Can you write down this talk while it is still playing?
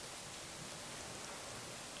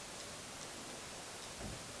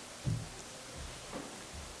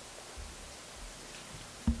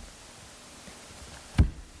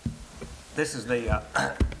This is the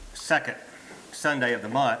second Sunday of the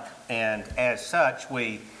month, and as such,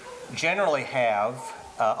 we generally have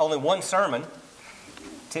only one sermon.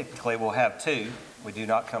 Typically, we'll have two. We do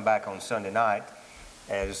not come back on Sunday night,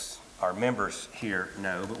 as our members here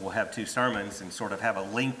know, but we'll have two sermons and sort of have a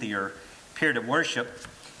lengthier period of worship.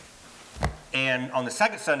 And on the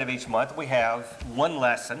second Sunday of each month, we have one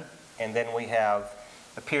lesson, and then we have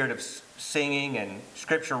a period of singing and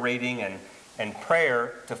scripture reading and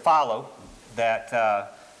prayer to follow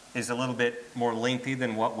that is a little bit more lengthy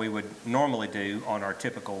than what we would normally do on our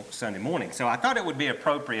typical Sunday morning. So I thought it would be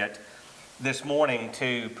appropriate this morning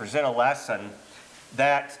to present a lesson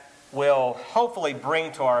that will hopefully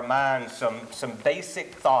bring to our minds some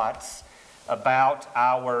basic thoughts about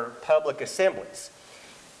our public assemblies.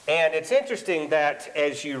 And it's interesting that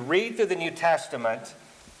as you read through the New Testament,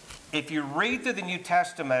 if you read through the New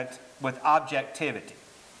Testament with objectivity,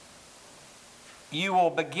 you will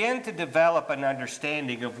begin to develop an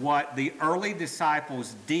understanding of what the early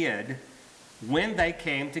disciples did when they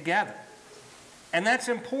came together. And that's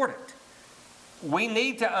important. We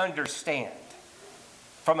need to understand,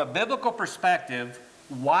 from a biblical perspective,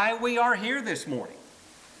 why we are here this morning.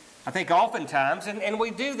 I think oftentimes, and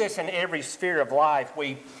we do this in every sphere of life,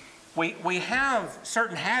 we have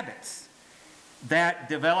certain habits that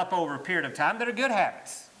develop over a period of time that are good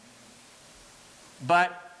habits.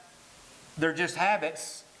 But they're just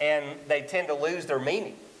habits, and they tend to lose their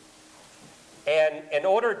meaning. And in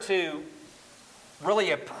order to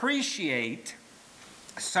really appreciate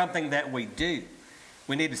something that we do,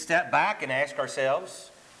 we need to step back and ask ourselves,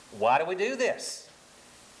 why do we do this?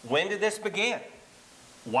 When did this begin?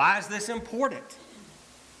 Why is this important?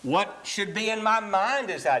 What should be in my mind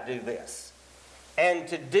as I do this? And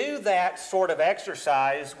to do that sort of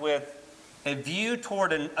exercise with a view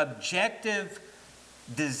toward an objective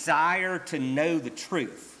desire to know the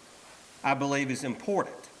truth, I believe is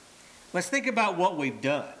important. Let's think about what we've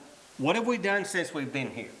done. What have we done since we've been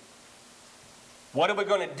here? What are we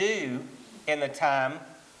going to do in the time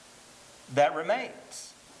that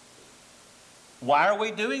remains? Why are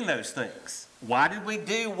we doing those things? Why did we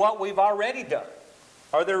do what we've already done?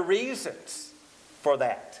 Are there reasons for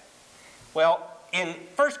that? Well, in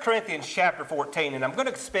 1 Corinthians chapter 14, and I'm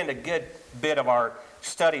going to spend a good bit of our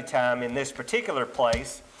study time in this particular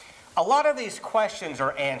place, a lot of these questions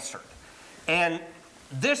are answered. And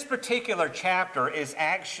this particular chapter is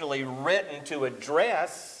actually written to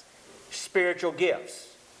address spiritual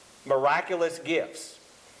gifts, miraculous gifts,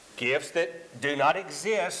 gifts that do not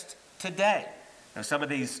exist today. Now, some of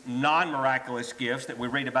these non-miraculous gifts that we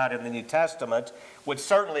read about in the New Testament would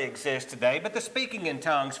certainly exist today, but the speaking in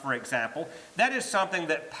tongues, for example, that is something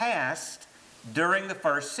that passed during the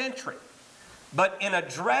first century. But in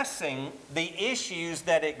addressing the issues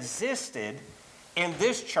that existed in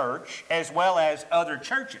this church as well as other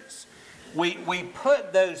churches, we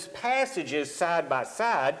put those passages side by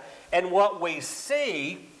side, and what we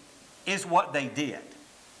see is what they did.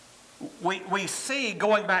 We see,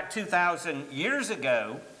 going back 2,000 years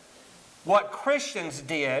ago, what Christians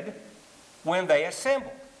did when they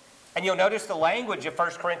assembled. And you'll notice the language of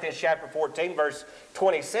 1 Corinthians chapter 14, verse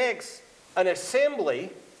 26, an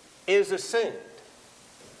assembly is assumed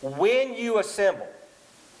when you assemble.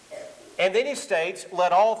 And then he states,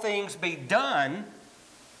 let all things be done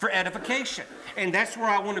for edification. And that's where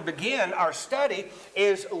I want to begin our study,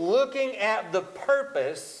 is looking at the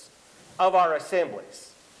purpose of our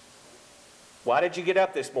assemblies. Why did you get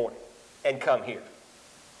up this morning and come here?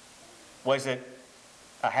 Was it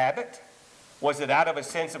a habit? Was it out of a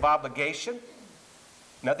sense of obligation?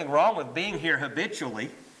 Nothing wrong with being here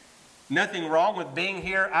habitually. Nothing wrong with being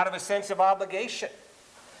here out of a sense of obligation.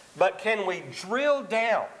 But can we drill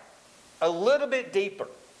down a little bit deeper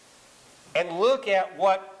and look at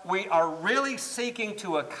what we are really seeking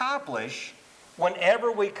to accomplish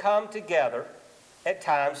whenever we come together at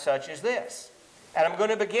times such as this? And I'm going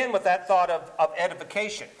to begin with that thought of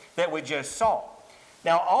edification that we just saw.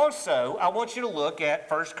 Now also, I want you to look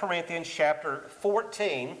at 1 Corinthians chapter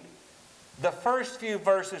 14, the first few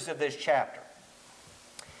verses of this chapter.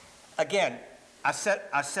 Again, I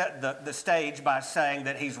set the stage by saying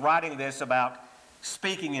that he's writing this about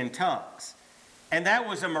speaking in tongues. And that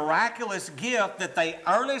was a miraculous gift that they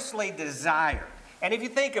earnestly desired. And if you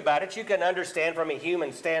think about it, you can understand from a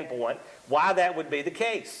human standpoint why that would be the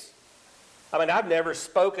case. I mean, I've never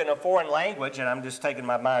spoken a foreign language, and I'm just taking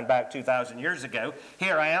my mind back 2,000 years ago.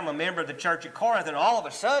 Here I am, a member of the church at Corinth, and all of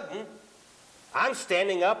a sudden, I'm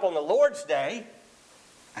standing up on the Lord's Day,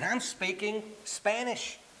 and I'm speaking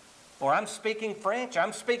Spanish, or I'm speaking French.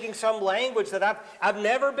 I'm speaking some language that I've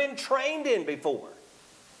never been trained in before.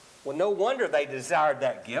 Well, no wonder they desired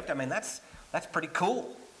that gift. I mean, that's That's pretty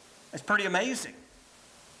cool. That's pretty amazing.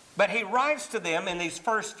 But he writes to them in these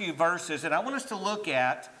first few verses, and I want us to look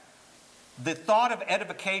at the thought of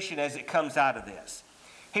edification as it comes out of this.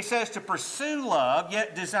 He says to pursue love,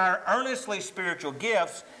 yet desire earnestly spiritual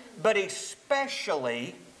gifts, but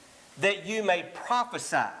especially that you may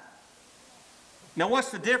prophesy. Now,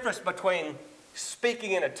 what's the difference between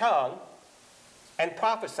speaking in a tongue and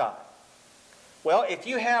prophesying? Well, if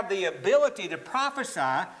you have the ability to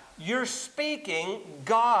prophesy, you're speaking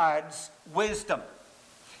God's wisdom.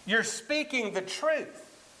 You're speaking the truth,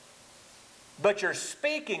 but you're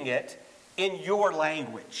speaking it in your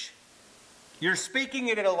language. You're speaking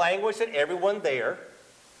it in a language that everyone there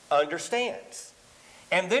understands.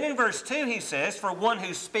 And then in verse 2 he says, for one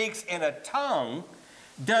who speaks in a tongue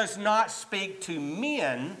does not speak to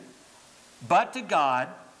men, but to God.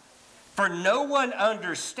 For no one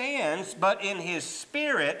understands, but in his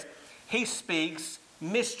spirit he speaks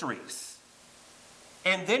mysteries.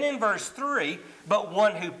 And then in verse 3, but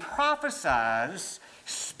one who prophesies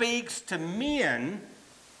speaks to men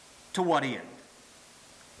to what end?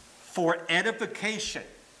 For edification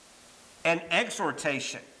and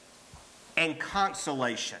exhortation and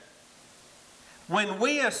consolation. When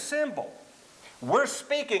we assemble, we're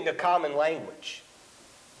speaking a common language.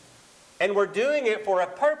 And we're doing it for a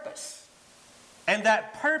purpose. And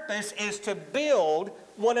that purpose is to build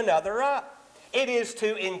one another up. It is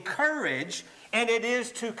to encourage and it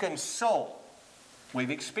is to console. We've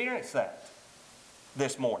experienced that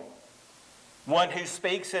this morning. One who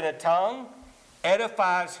speaks in a tongue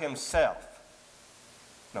edifies himself.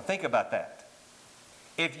 Now think about that.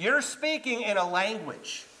 If you're speaking in a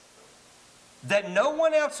language that no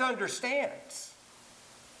one else understands,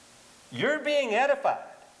 you're being edified.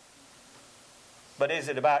 But is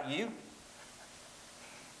it about you?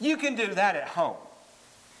 You can do that at home.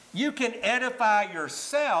 You can edify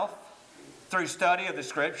yourself through study of the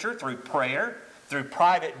Scripture, through prayer, through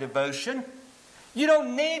private devotion. You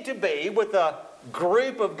don't need to be with a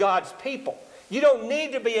group of God's people. You don't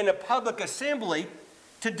need to be in a public assembly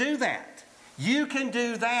to do that. You can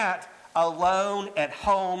do that alone at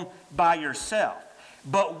home by yourself.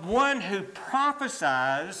 But one who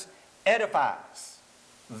prophesies edifies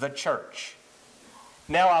the church.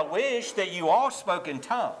 Now, I wish that you all spoke in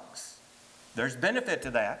tongues. There's benefit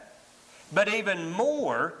to that. But even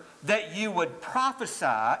more, that you would prophesy,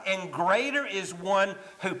 and greater is one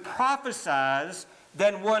who prophesies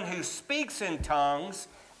than one who speaks in tongues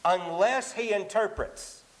unless he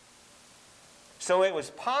interprets. So it was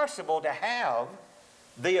possible to have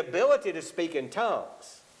the ability to speak in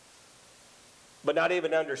tongues, but not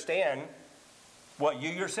even understand what you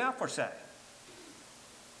yourself were saying.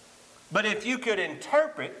 But if you could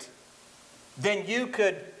interpret, then you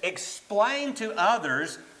could explain to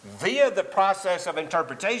others via the process of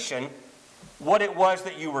interpretation what it was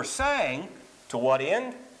that you were saying. To what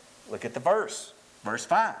end? Look at the verse. Verse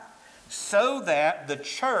 5. So that the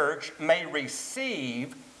church may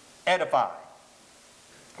receive edifying.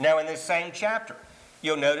 Now in this same chapter,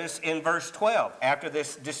 you'll notice in verse 12, after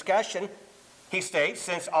this discussion, he states,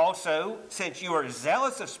 since you are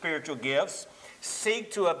zealous of spiritual gifts,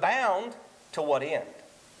 seek to abound to what end?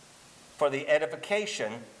 For the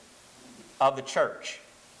edification of the church.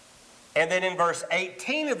 And then in verse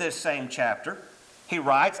 18 of this same chapter, he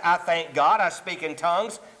writes, I thank God I speak in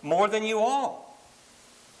tongues more than you all.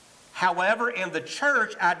 However, in the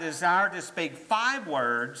church I desire to speak 5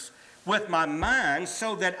 words with my mind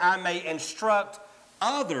so that I may instruct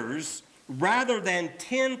others rather than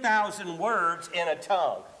 10,000 words in a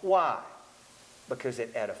tongue. Why? Because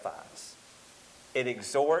it edifies. It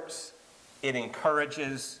exhorts, it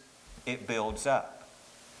encourages, it builds up.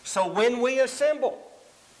 So when we assemble,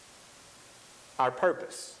 our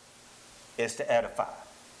purpose is to edify.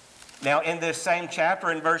 Now in this same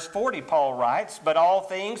chapter in verse 40, Paul writes, but all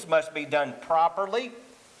things must be done properly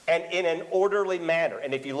and in an orderly manner.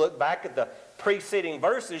 And if you look back at the preceding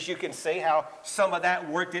verses, you can see how some of that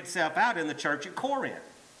worked itself out in the church at Corinth.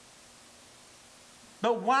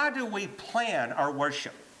 But why do we plan our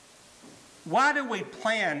worship? Why do we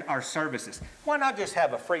plan our services? Why not just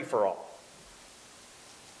have a free-for-all?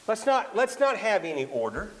 Let's not have any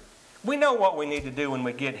order. We know what we need to do when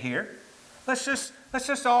we get here. Let's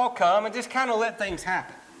just all come and just kind of let things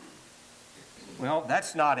happen. Well,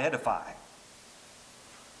 that's not edifying.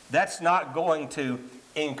 That's not going to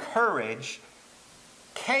encourage.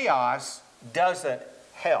 Chaos doesn't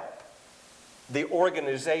help. The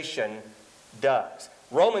organization does.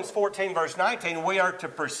 Romans 14 verse 19, we are to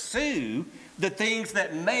pursue the things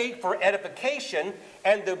that make for edification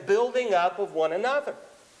and the building up of one another.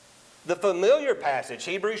 The familiar passage,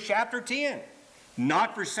 Hebrews chapter 10,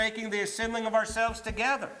 not forsaking the assembling of ourselves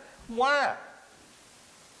together. Why?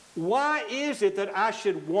 Why is it that I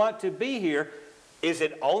should want to be here? Is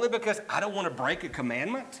it only because I don't want to break a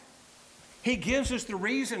commandment? He gives us the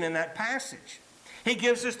reason in that passage. He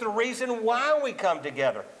gives us the reason why we come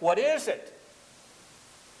together. What is it?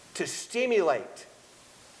 To stimulate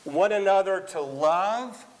one another to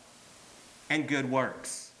love and good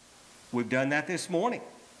works. We've done that this morning.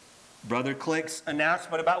 Brother Click's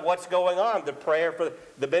announcement about what's going on, the prayer for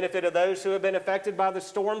the benefit of those who have been affected by the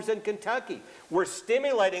storms in Kentucky. We're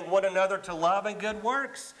stimulating one another to love and good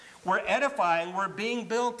works. We're edifying, we're being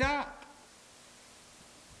built up.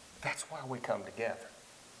 That's why we come together.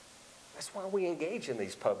 That's why we engage in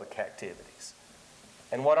these public activities.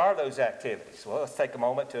 And what are those activities? Well, let's take a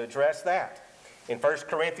moment to address that. In 1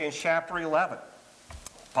 Corinthians chapter 11,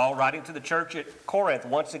 Paul, writing to the church at Corinth,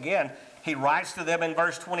 once again, he writes to them in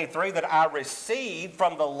verse 23 that I received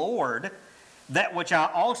from the Lord that which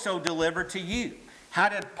I also delivered to you. How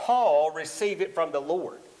did Paul receive it from the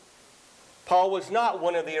Lord? Paul was not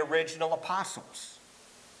one of the original apostles.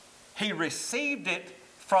 He received it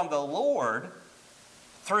from the Lord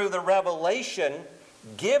through the revelation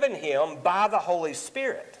given him by the Holy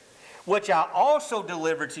Spirit, which I also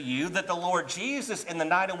delivered to you, that the Lord Jesus, in the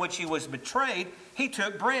night in which he was betrayed, he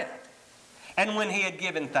took bread. And when he had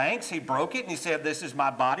given thanks, he broke it and he said, this is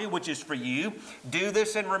my body, which is for you. Do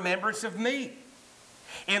this in remembrance of me.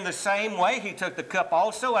 In the same way, he took the cup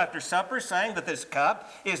also after supper, saying that this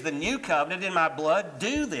cup is the new covenant in my blood.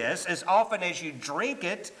 Do this as often as you drink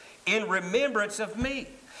it in remembrance of me.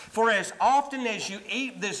 For as often as you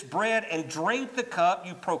eat this bread and drink the cup,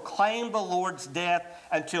 you proclaim the Lord's death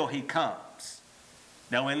until he comes.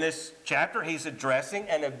 Now in this chapter, he's addressing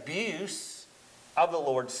an abuse of the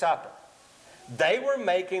Lord's Supper. They were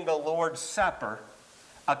making the Lord's Supper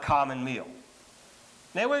a common meal.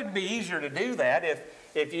 Now, it would be easier to do that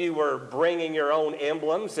if you were bringing your own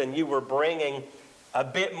emblems and you were bringing a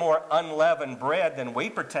bit more unleavened bread than we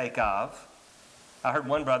partake of. I heard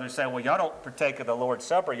one brother say, well, y'all don't partake of the Lord's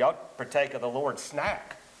Supper, y'all partake of the Lord's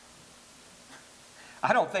snack.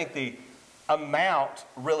 I don't think the amount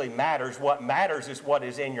really matters. What matters is what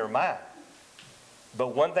is in your mind.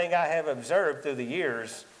 But one thing I have observed through the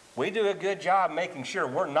years, we do a good job making sure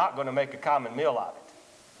we're not going to make a common meal of it.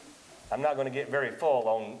 I'm not going to get very full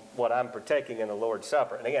on what I'm partaking in the Lord's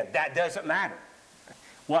Supper. And again, that doesn't matter.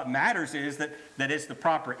 What matters is that it's the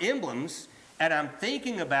proper emblems, and I'm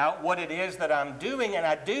thinking about what it is that I'm doing, and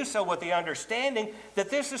I do so with the understanding that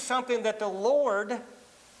this is something that the Lord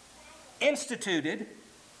instituted.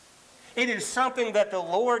 It is something that the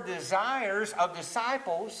Lord desires of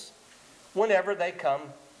disciples whenever they come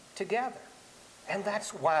together. And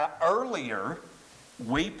that's why earlier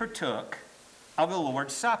we partook of the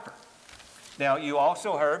Lord's Supper. Now, you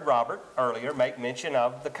also heard Robert earlier make mention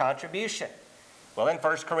of the contribution. Well, in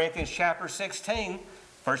 1 Corinthians chapter 16,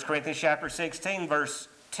 verse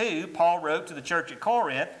 2, Paul wrote to the church at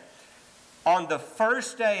Corinth, on the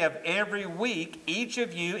first day of every week, each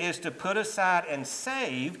of you is to put aside and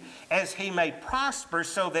save as he may prosper,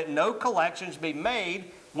 so that no collections be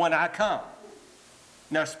made when I come.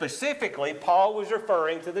 Now, specifically, Paul was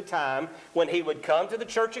referring to the time when he would come to the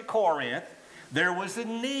church at Corinth. There was a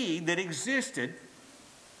need that existed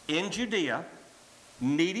in Judea,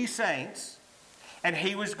 needy saints, and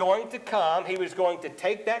he was going to come, he was going to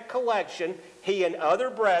take that collection, he and other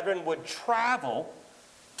brethren would travel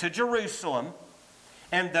to Jerusalem,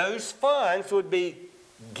 and those funds would be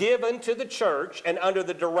given to the church, and under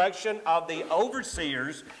the direction of the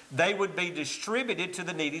overseers, they would be distributed to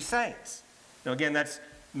the needy saints. Now again, that's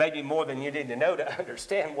maybe more than you need to know to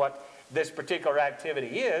understand what this particular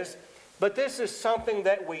activity is, but this is something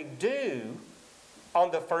that we do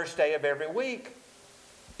on the first day of every week.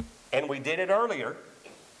 And we did it earlier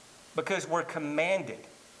because we're commanded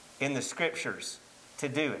in the Scriptures to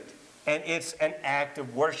do it. And it's an act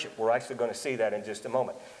of worship. We're actually going to see that in just a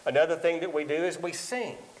moment. Another thing that we do is we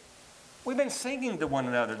sing. We've been singing to one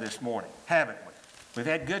another this morning, haven't we? We've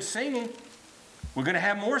had good singing. We're going to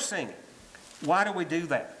have more singing. Why do we do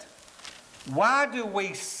that? Why do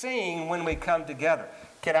we sing when we come together?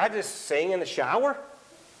 Can I just sing in the shower?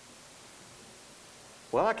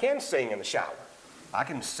 Well, I can sing in the shower. I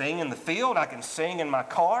can sing in the field. I can sing in my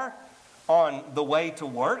car on the way to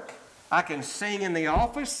work. I can sing in the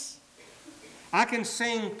office. I can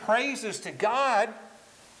sing praises to God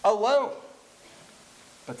alone.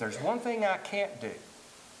 But there's one thing I can't do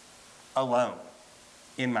alone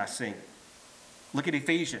in my singing. Look at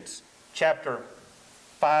Ephesians chapter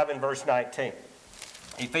 5 and verse 19.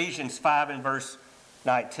 Ephesians 5 and verse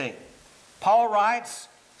 19. Paul writes,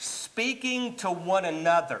 speaking to one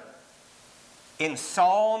another in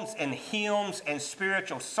psalms and hymns and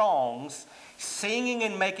spiritual songs, singing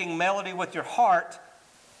and making melody with your heart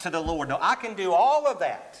to the Lord. Now, I can do all of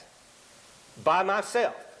that by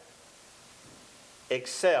myself,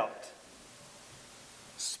 except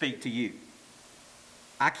speak to you.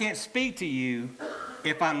 I can't speak to you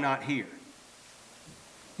if I'm not here.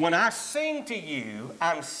 When I sing to you,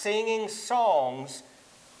 I'm singing songs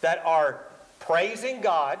that are praising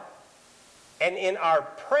God, and in our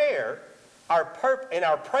prayer, in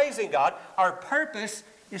our praising God, our purpose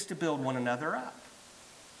is to build one another up.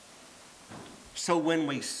 So when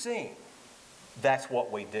we sing, that's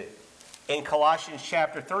what we do. In Colossians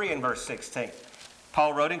chapter 3 and verse 16,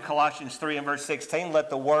 Paul wrote in Colossians 3 and verse 16, "Let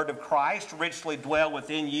the word of Christ richly dwell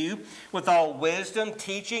within you, with all wisdom,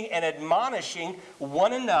 teaching and admonishing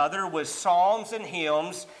one another with psalms and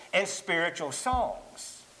hymns and spiritual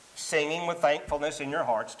songs, singing with thankfulness in your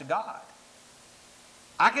hearts to God."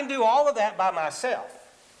 I can do all of that by myself,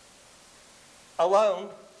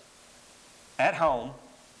 alone, at home.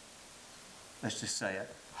 Let's just say it,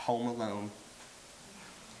 home alone.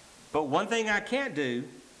 But one thing I can't do,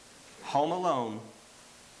 home alone,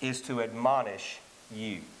 is to admonish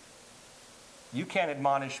you. You can't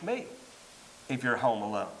admonish me if you're home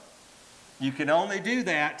alone. You can only do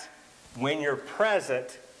that when you're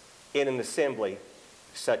present in an assembly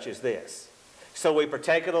such as this. So we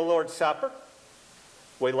partake of the Lord's Supper.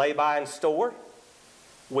 We lay by and store.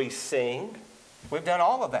 We sing. We've done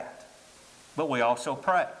all of that. But we also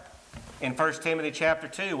pray. In 1 Timothy chapter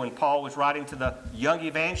 2, when Paul was writing to the young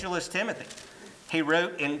evangelist Timothy, he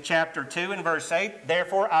wrote in chapter 2 and verse 8,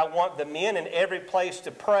 "Therefore I want the men in every place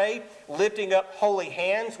to pray, lifting up holy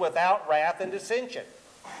hands without wrath and dissension."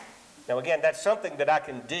 Now again, that's something that I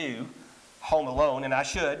can do home alone, and I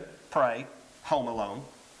should pray home alone.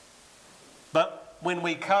 But when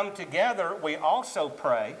we come together, we also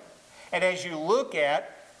pray. And as you look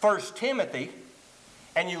at 1 Timothy,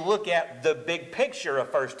 and you look at the big picture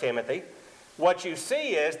of 1 Timothy, what you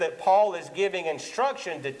see is that Paul is giving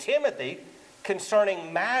instruction to Timothy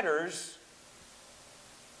concerning matters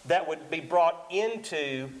that would be brought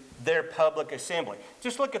into their public assembly.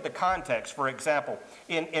 Just look at the context. For example,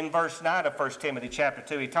 in verse 9 of 1 Timothy chapter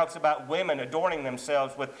 2, he talks about women adorning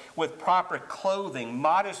themselves with proper clothing,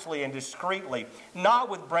 modestly and discreetly, not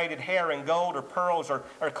with braided hair and gold or pearls or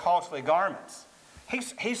costly garments.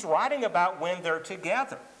 He's writing about when they're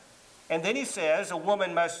together. And then he says a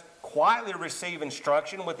woman must quietly receive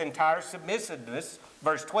instruction with entire submissiveness.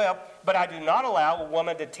 Verse 12, "But I do not allow a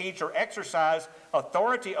woman to teach or exercise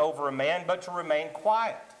authority over a man, but to remain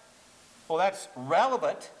quiet." Well, that's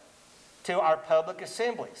relevant to our public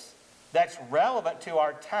assemblies. That's relevant to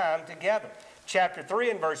our time together. Chapter 3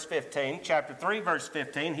 and verse 15, chapter 3 verse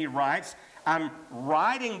 15, he writes, "I'm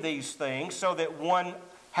writing these things so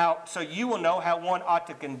you will know how one ought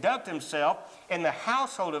to conduct himself in the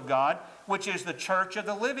household of God, which is the church of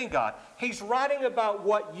the living God." He's writing about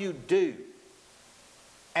what you do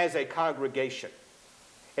as a congregation.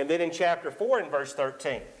 And then in chapter 4 and verse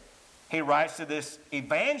 13, he writes to this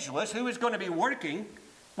evangelist who is going to be working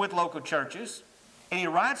with local churches. And he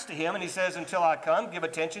writes to him and he says, "Until I come, give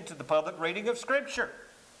attention to the public reading of Scripture."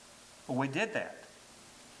 Well, we did that.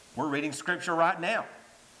 We're reading Scripture right now.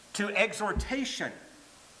 To exhortation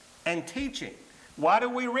and teaching. Why do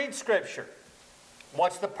we read Scripture?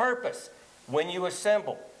 What's the purpose? When you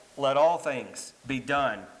assemble, let all things be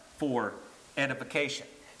done for edification.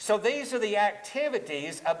 So these are the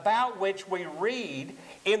activities about which we read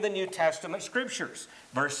in the New Testament Scriptures.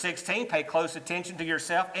 Verse 16, "Pay close attention to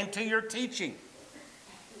yourself and to your teaching.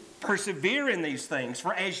 Persevere in these things,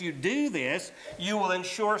 for as you do this, you will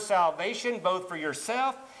ensure salvation both for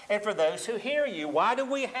yourself and for those who hear you." Why do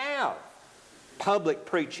we have public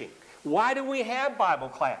preaching? Why do we have Bible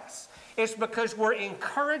class? It's because we're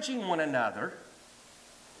encouraging one another.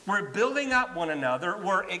 We're building up one another.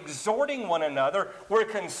 We're exhorting one another. We're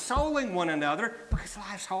consoling one another because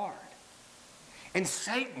life's hard. And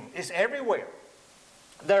Satan is everywhere.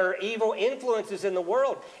 There are evil influences in the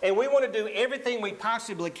world. And we want to do everything we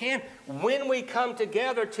possibly can when we come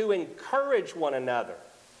together to encourage one another.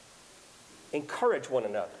 Encourage one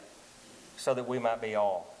another so that we might be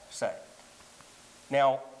all saved.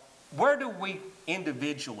 Now, where do we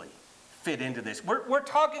individually fit into this? We're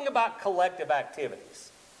talking about collective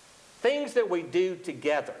activities. Things that we do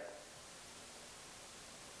together.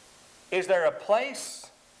 Is there a place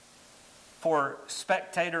for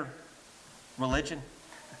spectator religion?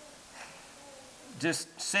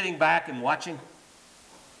 Just sitting back and watching?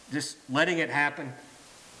 Just letting it happen?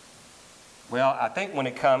 Well, I think when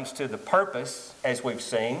it comes to the purpose, as we've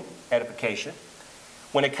seen, edification,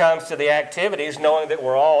 When it comes to the activities, knowing that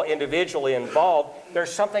we're all individually involved,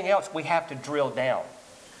 there's something else we have to drill down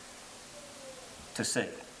to see.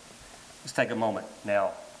 Let's take a moment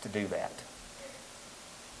now to do that.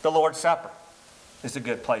 The Lord's Supper is a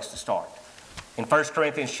good place to start. In 1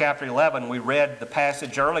 Corinthians chapter 11, we read the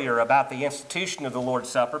passage earlier about the institution of the Lord's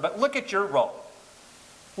Supper, but look at your role.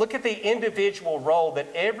 Look at the individual role that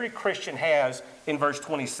every Christian has in verse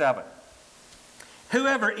 27.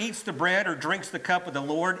 Whoever eats the bread or drinks the cup of the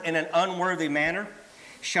Lord in an unworthy manner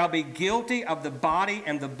shall be guilty of the body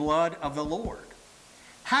and the blood of the Lord.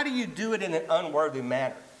 How do you do it in an unworthy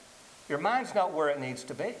manner? Your mind's not where it needs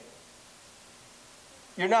to be.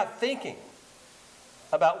 You're not thinking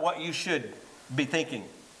about what you should be thinking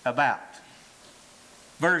about.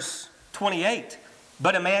 Verse 28,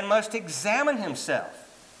 but a man must examine himself.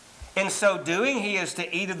 In so doing, he is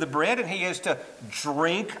to eat of the bread and he is to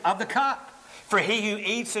drink of the cup. For he who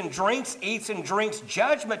eats and drinks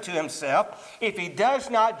judgment to himself if he does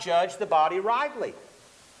not judge the body rightly.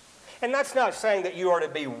 And that's not saying that you are to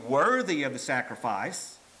be worthy of the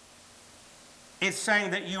sacrifice. It's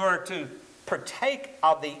saying that you are to partake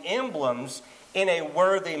of the emblems in a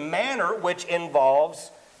worthy manner, which involves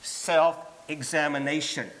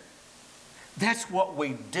self-examination. That's what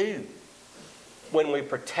we do when we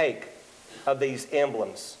partake of these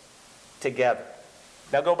emblems together.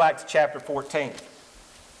 Now go back to chapter 14.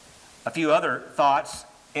 A few other thoughts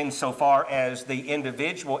insofar as the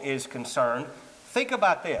individual is concerned. Think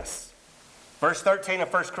about this. Verse 13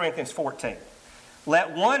 of 1 Corinthians 14.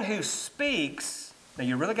 Let one who speaks, now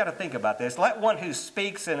you really got to think about this, let one who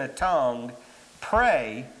speaks in a tongue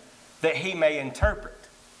pray that he may interpret.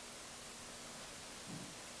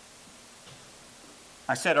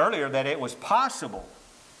 I said earlier that it was possible,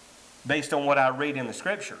 based on what I read in the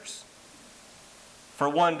scriptures, for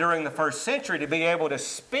one during the first century to be able to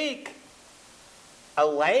speak a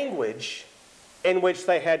language in which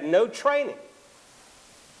they had no training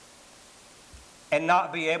and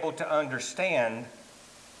not be able to understand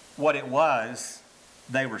what it was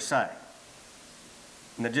they were saying.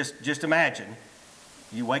 Now just imagine,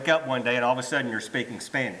 you wake up one day and all of a sudden you're speaking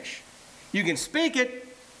Spanish. You can speak it,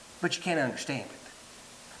 but you can't understand it.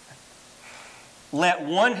 Let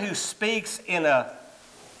one who speaks in a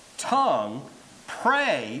tongue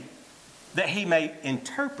pray that he may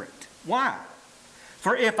interpret. Why?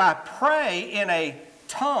 For if I pray in a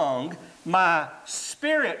tongue, my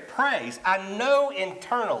spirit prays. I know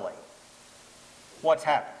internally what's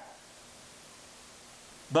happening.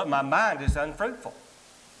 But my mind is unfruitful.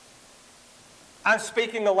 I'm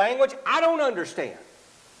speaking a language I don't understand.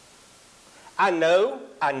 I know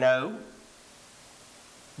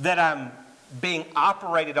that I'm being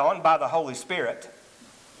operated on by the Holy Spirit.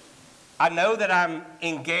 I know that I'm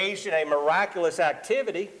engaged in a miraculous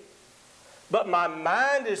activity, but my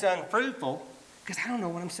mind is unfruitful because I don't know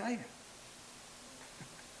what I'm saying.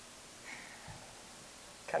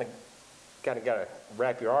 Kind of got to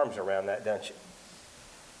wrap your arms around that, don't you?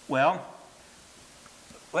 Well,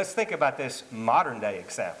 let's think about this modern day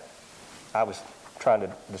example. I was trying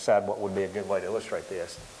to decide what would be a good way to illustrate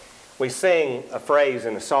this. We sing a phrase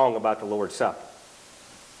in a song about the Lord's Supper.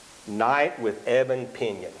 Night with ebon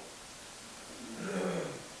pinion.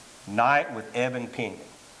 Night with ebon pinion.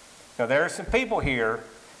 Now there are some people here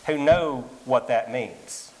who know what that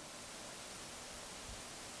means.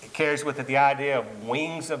 It carries with it the idea of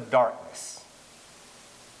wings of darkness.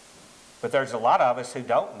 But there's a lot of us who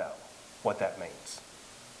don't know what that means.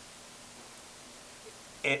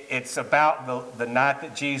 It's about the night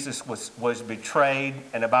that Jesus was betrayed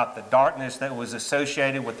and about the darkness that was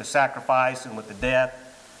associated with the sacrifice and with the death.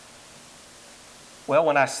 Well,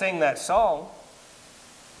 when I sing that song,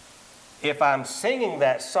 if I'm singing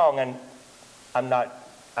that song, and I'm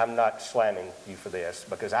not slamming you for this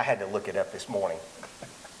because I had to look it up this morning.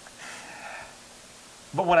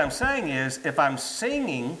 But what I'm saying is, if I'm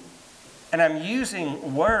singing and I'm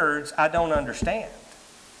using words I don't understand,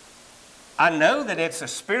 I know that it's a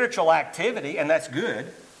spiritual activity, and that's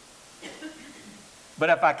good. But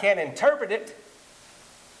if I can't interpret it,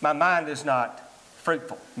 my mind is not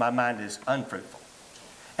fruitful. My mind is unfruitful.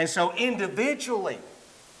 And so individually,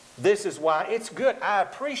 this is why it's good. I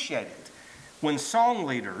appreciate it when song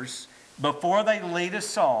leaders, before they lead a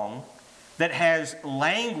song that has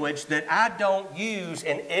language that I don't use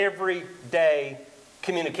in everyday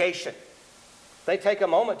communication, they take a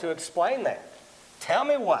moment to explain that. Tell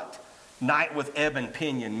me what night with ebon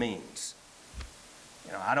pinion means.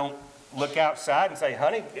 You know, I don't look outside and say,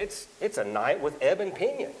 honey, it's a night with ebon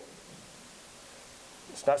pinion.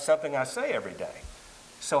 It's not something I say every day.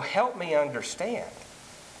 So help me understand.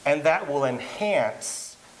 And that will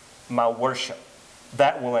enhance my worship.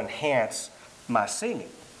 that will enhance my singing.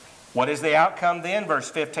 What is the outcome then? Verse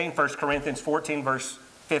 15, 1 Corinthians 14, verse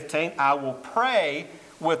 15. I will pray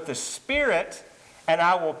with the Spirit, and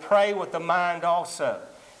I will pray with the mind also.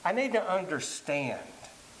 I need to understand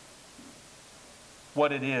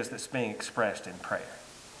what it is that's being expressed in prayer.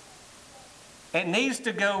 It needs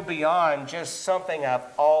to go beyond just something I've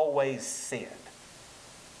always said.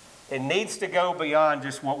 It needs to go beyond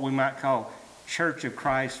just what we might call Church of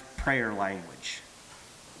Christ prayer language.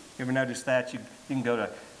 You ever notice that? You can go to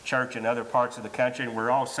church in other parts of the country and we're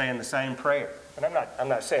all saying the same prayer. And I'm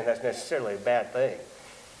not saying that's necessarily a bad thing.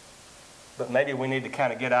 But maybe we need to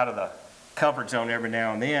kind of get out of the comfort zone every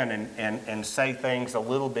now and then and say things a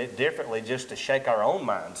little bit differently just to shake our own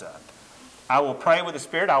minds up. I will pray with the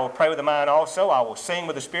Spirit. I will pray with the mind also. I will sing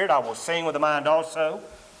with the Spirit. I will sing with the mind also.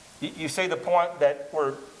 You see the point that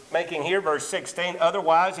we're making here, verse 16.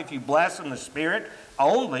 Otherwise, if you blaspheme the Spirit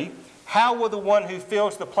only, how will the one who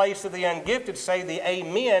fills the place of the ungifted say the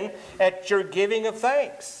amen at your giving of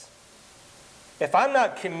thanks? If I'm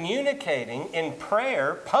not communicating in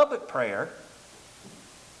prayer, public prayer,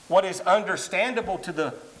 what is understandable to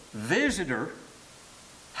the visitor,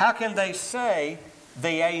 how can they say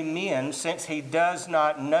the amen since he does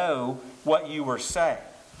not know what you were saying?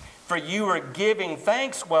 For you are giving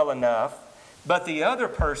thanks well enough, but the other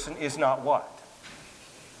person is not what?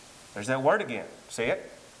 There's that word again. See it?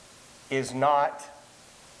 Is not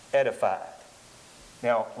edified.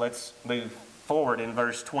 Now, let's move forward in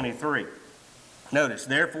verse 23. Notice,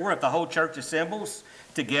 therefore, if the whole church assembles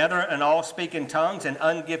together and all speak in tongues and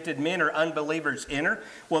ungifted men or unbelievers enter,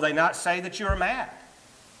 will they not say that you are mad?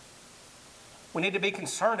 We need to be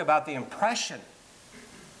concerned about the impression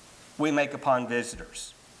we make upon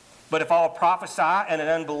visitors. But if all prophesy and an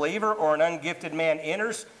unbeliever or an ungifted man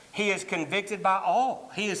enters, he is convicted by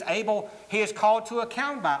all. He is called to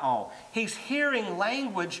account by all. He's hearing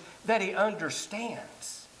language that he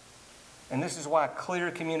understands. And this is why clear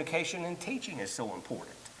communication and teaching is so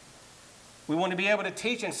important. We want to be able to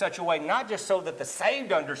teach in such a way, not just so that the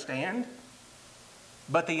saved understand,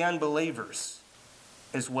 but the unbelievers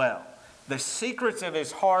as well. The secrets of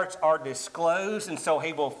his hearts are disclosed, and so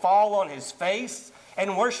he will fall on his face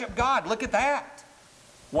and worship God. Look at that.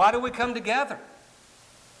 Why do we come together?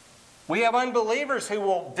 We have unbelievers who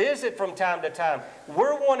will visit from time to time.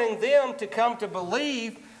 We're wanting them to come to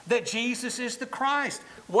believe that Jesus is the Christ.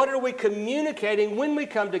 What are we communicating when we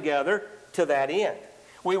come together to that end?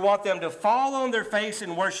 We want them to fall on their face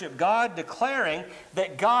and worship God, declaring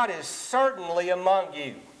that God is certainly among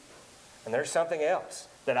you. And there's something else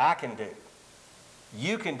that I can do.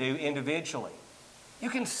 You can do individually. You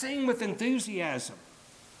can sing with enthusiasm.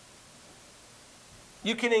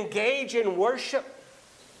 You can engage in worship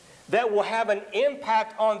that will have an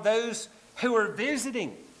impact on those who are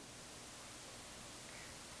visiting.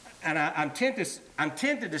 And I'm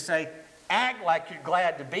tempted to say, act like you're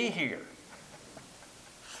glad to be here.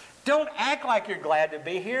 Don't act like you're glad to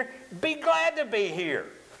be here. Be glad to be here.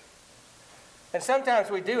 And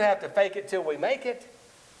sometimes we do have to fake it till we make it.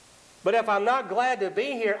 But if I'm not glad to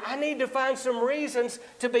be here, I need to find some reasons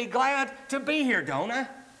to be glad to be here, don't I?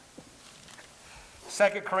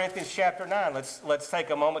 2 Corinthians chapter 9. Let's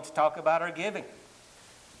take a moment to talk about our giving.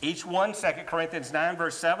 Each one, 2 Corinthians 9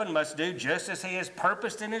 verse 7, must do just as he has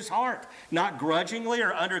purposed in his heart, not grudgingly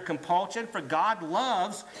or under compulsion, for God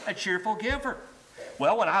loves a cheerful giver.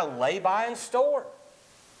 Well, when I lay by and store,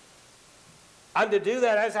 I'm to do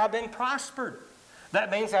that as I've been prospered. That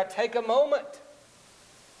means I take a moment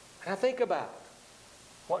and I think about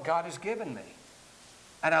what God has given me.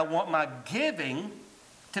 And I want my giving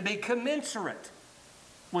to be commensurate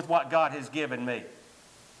with what God has given me.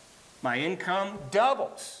 My income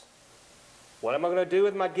doubles. What am I going to do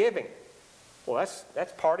with my giving? Well,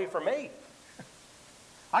 that's party for me.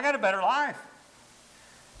 I got a better life.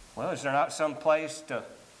 Well, is there not some place to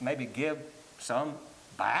maybe give some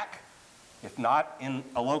back? If not in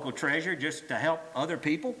a local treasure, just to help other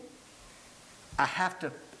people? I have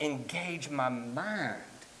to engage my mind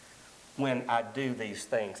when I do these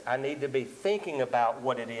things. I need to be thinking about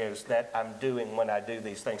what it is that I'm doing when I do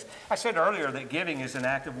these things. I said earlier that giving is an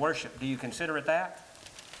act of worship. Do you consider it that?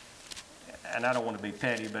 And I don't want to be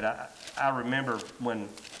petty, but I remember when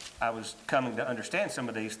I was coming to understand some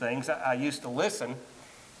of these things, I used to listen,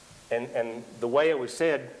 and the way it was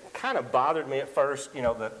said kind of bothered me at first,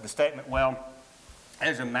 the statement, well,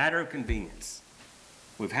 as a matter of convenience.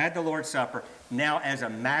 We've had the Lord's Supper. Now, as a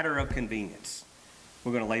matter of convenience,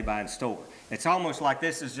 we're going to lay by and store. It's almost like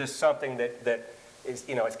this is just something that is,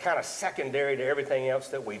 it's kind of secondary to everything else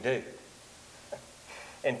that we do.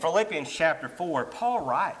 In Philippians chapter 4, Paul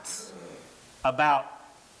writes about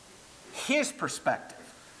his perspective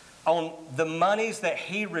on the monies that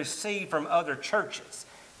he received from other churches,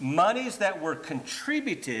 monies that were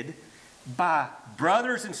contributed by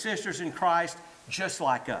brothers and sisters in Christ just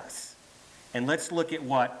like us. And let's look at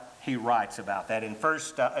what he writes about that in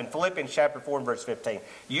Philippians chapter 4 and verse 15.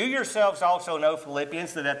 You yourselves also know,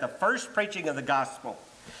 Philippians, that at the first preaching of the gospel,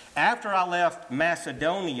 after I left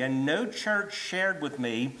Macedonia, no church shared with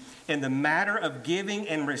me in the matter of giving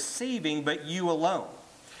and receiving, but you alone.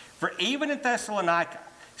 For even in Thessalonica,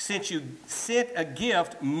 since you sent a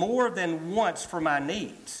gift more than once for my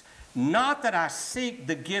needs, not that I seek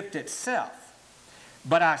the gift itself,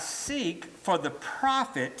 but I seek for the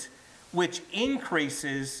profit which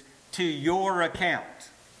increases to your account.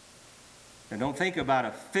 Now don't think about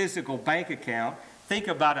a physical bank account. Think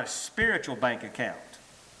about a spiritual bank account.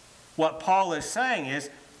 What Paul is saying is,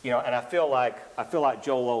 and I feel like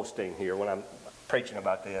Joel Osteen here when I'm preaching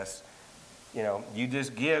about this. You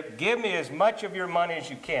just give me as much of your money as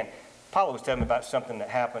you can. Paula was telling me about something that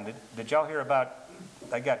happened. Did y'all hear about,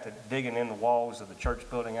 they got to digging in the walls of the church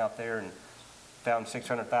building out there and found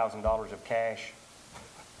 $600,000 of cash?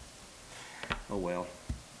 Oh well,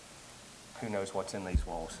 who knows what's in these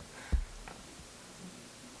walls.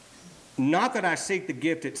 Not that I seek the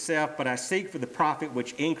gift itself, but I seek for the profit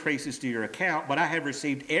which increases to your account. But I have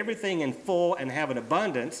received everything in full and have an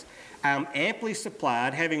abundance. I am amply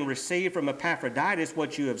supplied, having received from Epaphroditus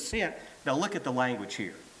what you have sent. Now look at the language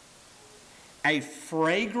here. A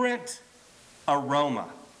fragrant aroma.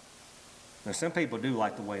 Now some people do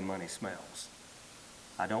like the way money smells.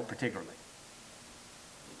 I don't particularly.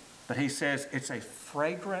 But he says it's a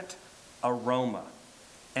fragrant aroma,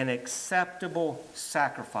 an acceptable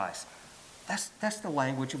sacrifice. That's the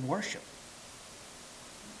language of worship.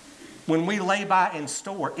 When we lay by and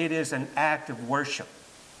store, it is an act of worship.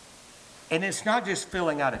 And it's not just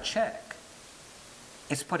filling out a check.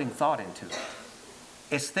 It's putting thought into it.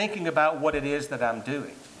 It's thinking about what it is that I'm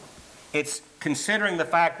doing. It's considering the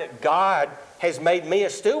fact that God has made me a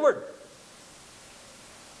steward.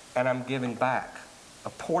 And I'm giving back a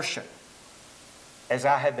portion as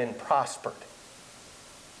I have been prospered.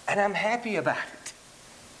 And I'm happy about it.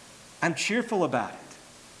 I'm cheerful about it.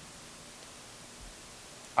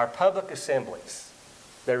 Our public assemblies,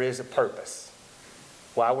 there is a purpose.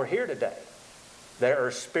 Why we're here today. There are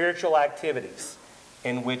spiritual activities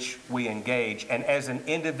in which we engage. And as an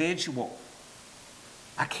individual,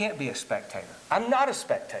 I can't be a spectator. I'm not a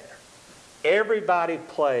spectator. Everybody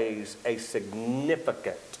plays a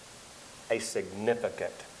significant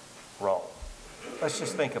role. Let's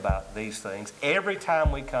just think about these things every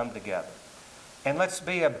time we come together. And let's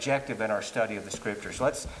be objective in our study of the Scriptures.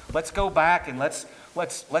 Let's go back and let's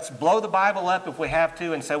blow the Bible up if we have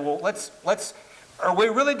to and say, well, are we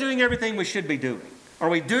really doing everything we should be doing? Are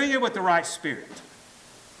we doing it with the right spirit?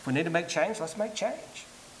 If we need to make change, let's make change.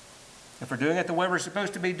 If we're doing it the way we're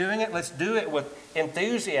supposed to be doing it, let's do it with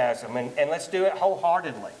enthusiasm and let's do it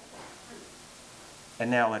wholeheartedly. And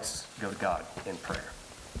now let's go to God in prayer.